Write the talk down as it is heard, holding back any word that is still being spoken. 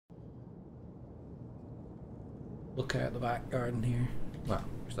look out the back garden here. Well,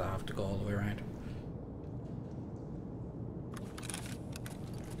 because I have to go all the way around.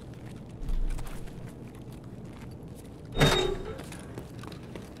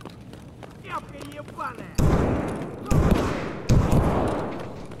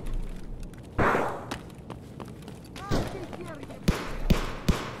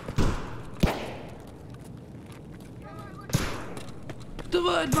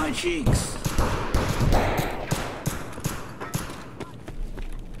 Divide my cheeks!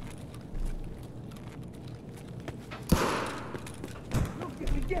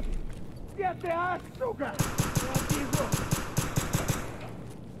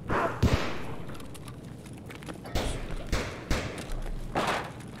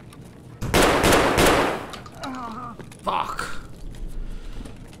 Fuck!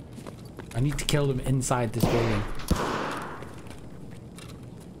 I need to kill them inside this building.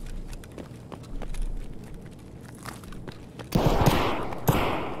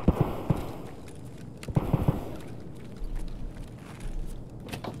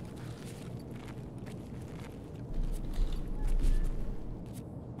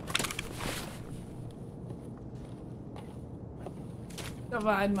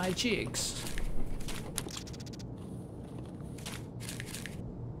 Divide my cheeks.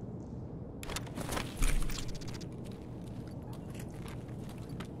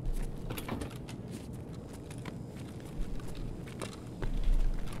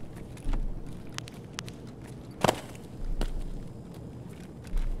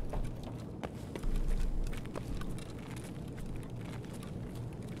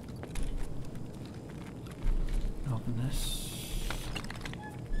 Open this.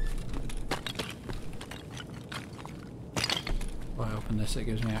 If I open this, it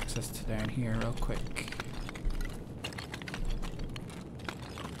gives me access to down here real quick.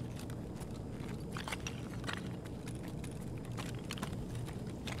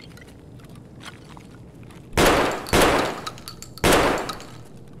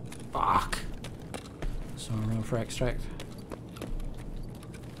 Fuck! So room for extract.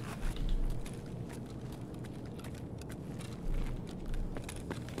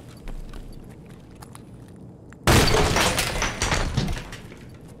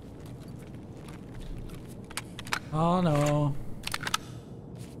 Oh no.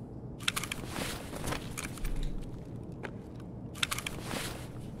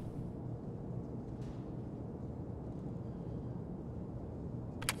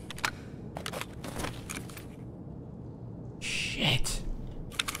 Shit.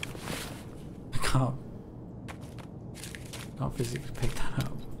 I can't physically pick that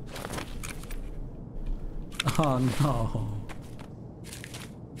up. Oh no.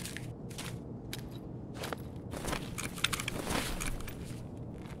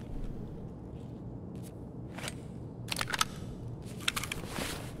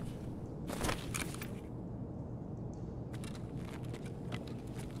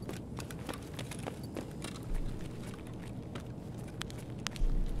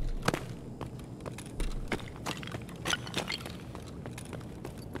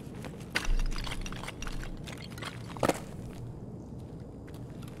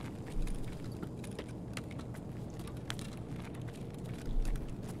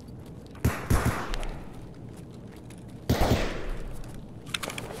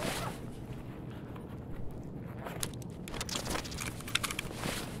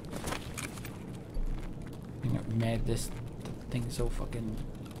 Made this thing so fucking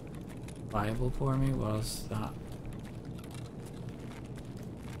viable for me was that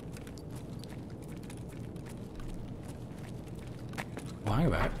why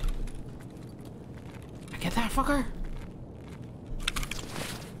about? I get that fucker?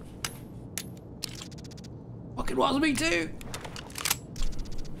 Fucking was me too.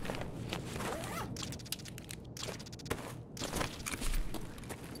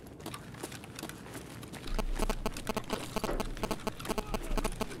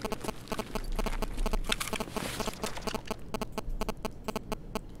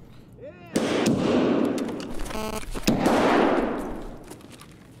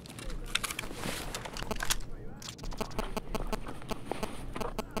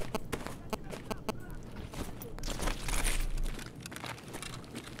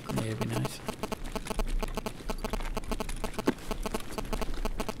 It'd be nice.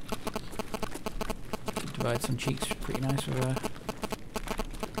 Could divide some cheeks pretty nice with a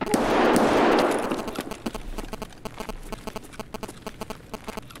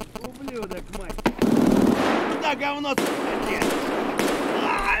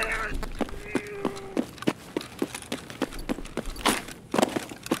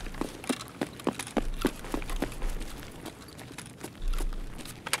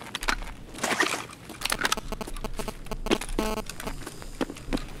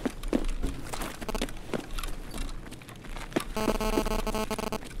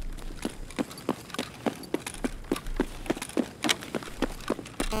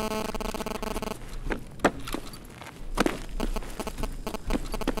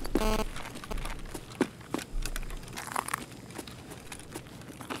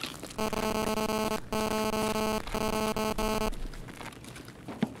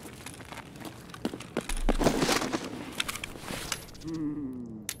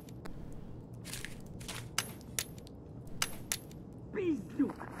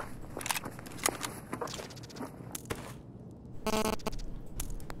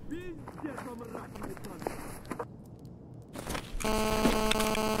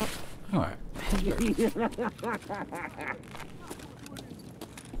Alright.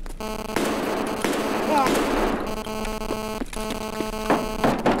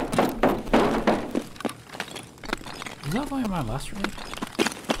 Is that why my last raid?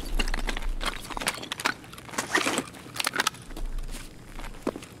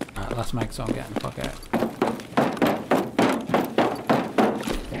 Alright, last mag, so I'm getting the fuck out.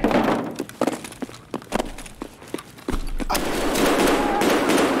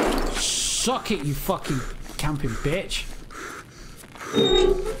 Suck it, you fucking camping bitch.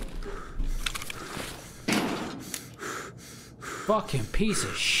 Fucking piece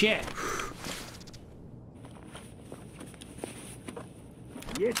of shit.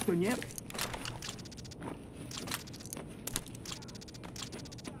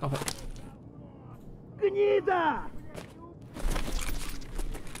 Stop it. Гнида!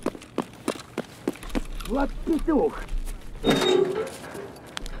 Вот петух!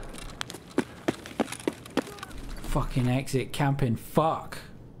 Fucking exit camping, fuck.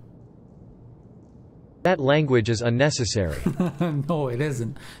 That language is unnecessary. No, it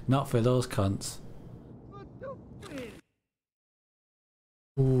isn't. Not for those cunts.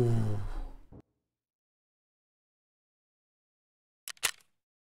 Ooh.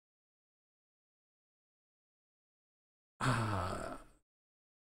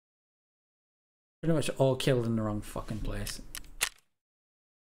 Pretty much all killed in the wrong fucking place.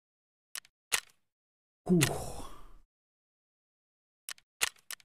 Ooh.